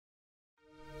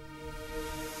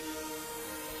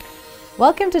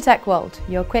Welcome to Tech World,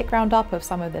 your quick roundup of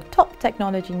some of the top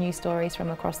technology news stories from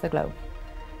across the globe.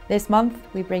 This month,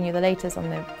 we bring you the latest on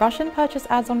the Russian purchase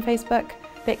ads on Facebook,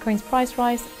 Bitcoin's price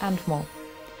rise, and more.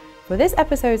 For this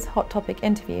episode's Hot Topic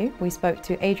interview, we spoke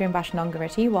to Adrian Baschnonga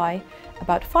at EY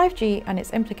about 5G and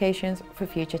its implications for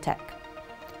future tech.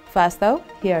 First though,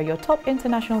 here are your top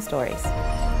international stories.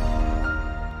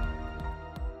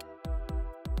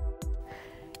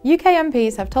 UK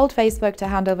MPs have told Facebook to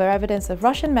hand over evidence of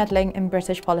Russian meddling in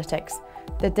British politics.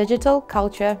 The Digital,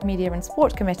 Culture, Media and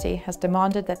Sport Committee has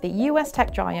demanded that the US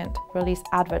tech giant release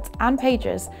adverts and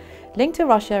pages linked to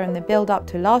Russia in the build-up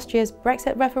to last year's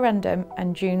Brexit referendum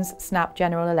and June's snap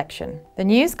general election. The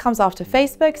news comes after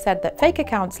Facebook said that fake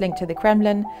accounts linked to the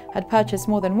Kremlin had purchased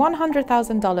more than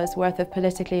 $100,000 worth of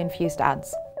politically infused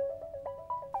ads.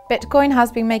 Bitcoin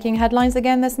has been making headlines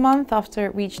again this month after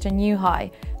it reached a new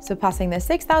high, surpassing the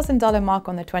 $6,000 mark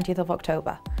on the 20th of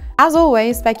October. As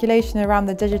always, speculation around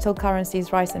the digital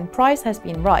currency's rise in price has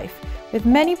been rife, with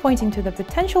many pointing to the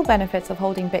potential benefits of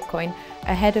holding Bitcoin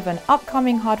ahead of an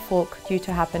upcoming hard fork due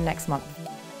to happen next month.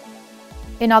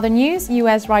 In other news,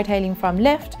 US ride-hailing firm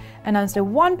Lyft announced a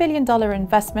 $1 billion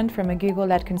investment from a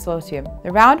Google-led consortium.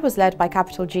 The round was led by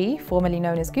Capital G, formerly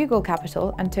known as Google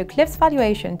Capital, and took Lyft's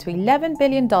valuation to $11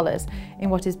 billion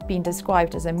in what has been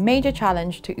described as a major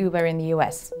challenge to Uber in the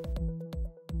US.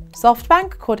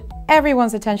 SoftBank caught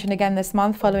everyone's attention again this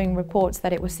month following reports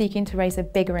that it was seeking to raise a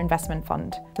bigger investment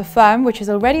fund. The firm, which has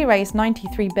already raised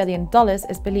 $93 billion,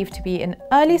 is believed to be in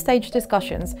early-stage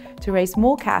discussions to raise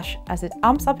more cash as it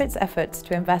amps up its efforts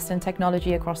to invest in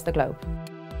technology across the globe.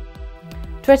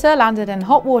 Twitter landed in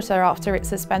hot water after it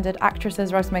suspended actress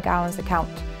Rose McGowan's account.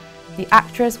 The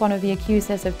actress, one of the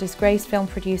accusers of disgraced film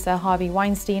producer Harvey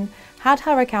Weinstein, had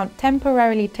her account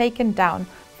temporarily taken down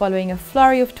following a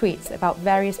flurry of tweets about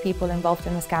various people involved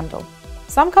in the scandal.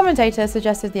 Some commentators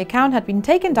suggested the account had been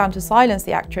taken down to silence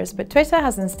the actress, but Twitter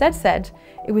has instead said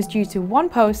it was due to one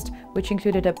post which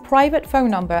included a private phone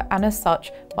number and as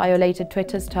such violated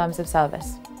Twitter's terms of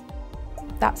service.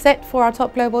 That's it for our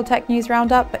top global tech news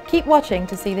roundup, but keep watching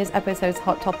to see this episode's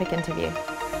Hot Topic interview.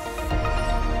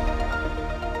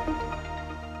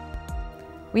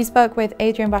 We spoke with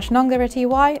Adrian Baschnonga at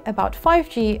EY about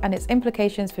 5G and its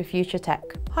implications for future tech.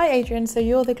 Hi Adrian, so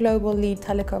you're the global lead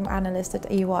telecom analyst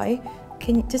at EY.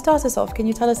 To start us off, can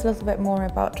you tell us a little bit more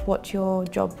about what your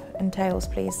job entails,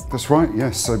 please? That's right,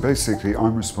 yes. So basically,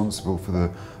 I'm responsible for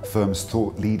the firm's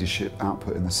thought leadership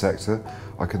output in the sector.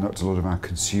 I conduct a lot of our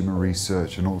consumer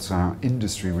research and also our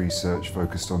industry research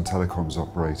focused on telecoms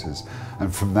operators.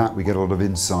 And from that, we get a lot of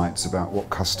insights about what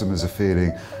customers are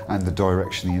feeling and the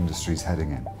direction the industry is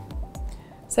heading in.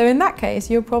 So in that case,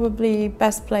 you're probably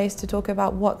best placed to talk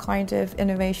about what kind of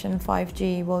innovation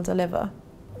 5G will deliver.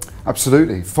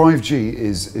 Absolutely. 5G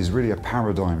is really a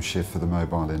paradigm shift for the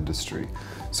mobile industry.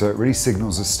 So it really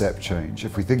signals a step change.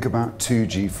 If we think about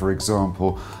 2G, for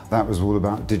example, that was all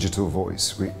about digital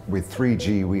voice. With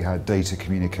 3G, we had data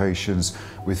communications.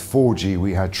 With 4G,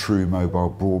 we had true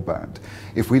mobile broadband.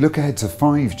 If we look ahead to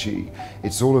 5G,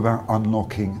 it's all about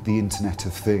unlocking the Internet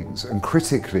of Things. And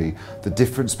critically, the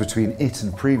difference between it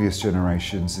and previous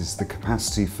generations is the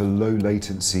capacity for low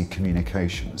latency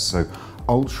communications. So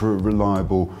ultra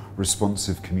reliable,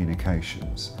 responsive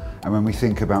communications. And when we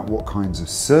think about what kinds of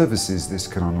services this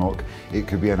can unlock, it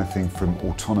could be anything from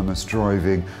autonomous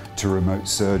driving to remote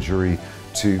surgery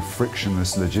to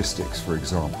frictionless logistics, for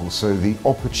example. So the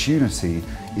opportunity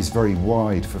is very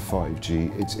wide for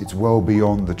 5G. It's well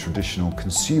beyond the traditional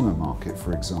consumer market,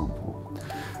 for example.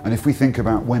 And if we think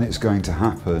about when it's going to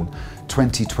happen,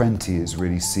 2020 is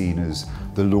really seen as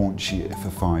the launch year for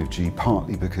 5G,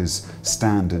 partly because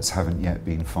standards haven't yet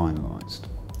been finalised.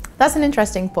 That's an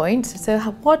interesting point. So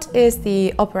what is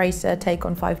the operator take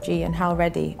on 5G and how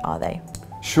ready are they?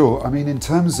 Sure. I mean, in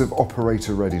terms of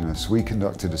operator readiness, we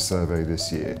conducted a survey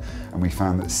this year and we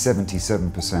found that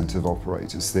 77% of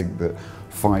operators think that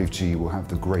 5G will have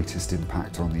the greatest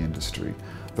impact on the industry.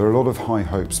 There are a lot of high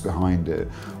hopes behind it.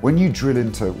 When you drill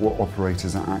into what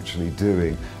operators are actually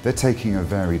doing, they're taking a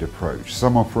varied approach.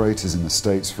 Some operators in the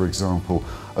States, for example,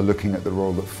 are looking at the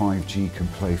role that 5G can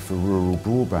play for rural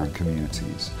broadband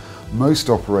communities. Most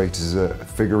operators are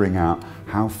figuring out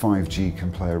how 5G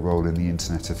can play a role in the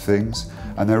Internet of Things,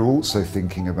 and they're also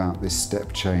thinking about this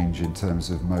step change in terms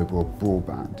of mobile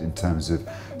broadband, in terms of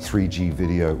 3G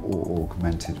video or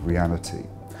augmented reality.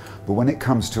 But when it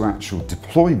comes to actual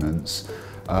deployments,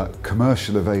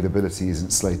 commercial availability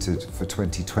isn't slated for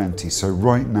 2020, so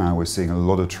right now we're seeing a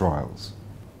lot of trials.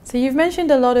 So you've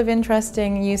mentioned a lot of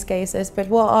interesting use cases, but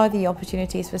what are the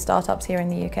opportunities for startups here in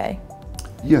the UK?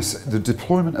 Yes, the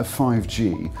deployment of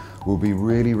 5G will be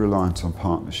really reliant on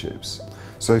partnerships.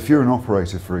 So if you're an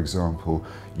operator, for example,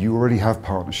 you already have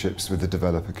partnerships with the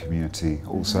developer community,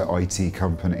 also IT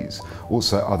companies,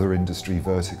 also other industry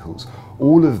verticals.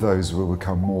 All of those will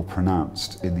become more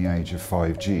pronounced in the age of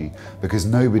 5G because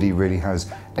nobody really has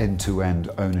end-to-end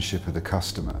ownership of the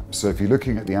customer. So if you're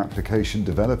looking at the application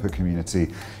developer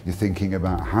community, you're thinking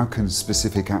about how can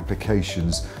specific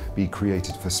applications be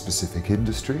created for specific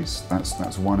industries.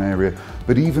 That's one area.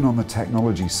 But even on the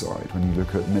technology side, when you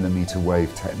look at millimeter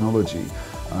wave technology,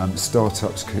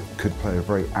 startups could play a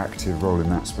very active role in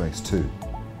that space too.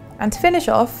 And to finish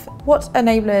off, what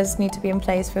enablers need to be in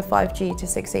place for 5G to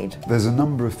succeed? There's a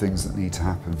number of things that need to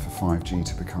happen for 5G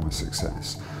to become a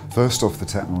success. First off, the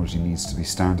technology needs to be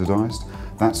standardised.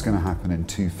 That's going to happen in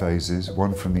two phases,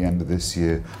 one from the end of this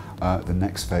year, the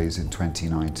next phase in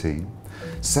 2019.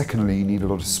 Secondly, you need a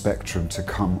lot of spectrum to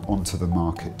come onto the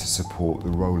market to support the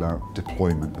rollout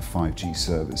deployment of 5G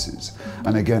services.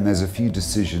 And again, there's a few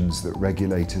decisions that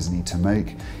regulators need to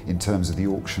make in terms of the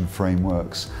auction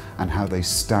frameworks and how they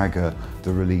stagger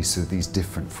the release of these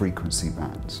different frequency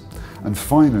bands. And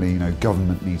finally,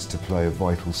 government needs to play a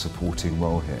vital supporting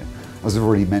role here. As I've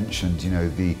already mentioned,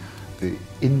 the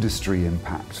industry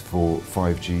impact for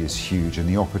 5G is huge and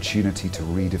the opportunity to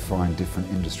redefine different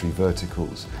industry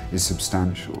verticals is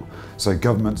substantial. So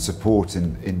government support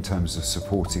in terms of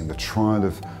supporting the trial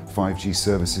of 5G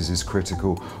services is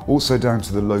critical, also down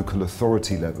to the local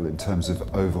authority level in terms of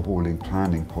overhauling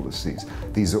planning policies.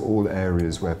 These are all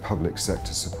areas where public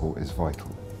sector support is vital.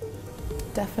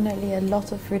 Definitely a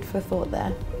lot of food for thought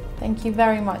there. Thank you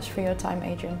very much for your time,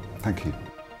 Adrian. Thank you.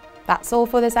 That's all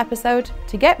for this episode.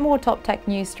 To get more top tech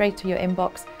news straight to your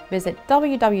inbox, visit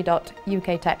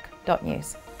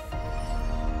www.uktech.news.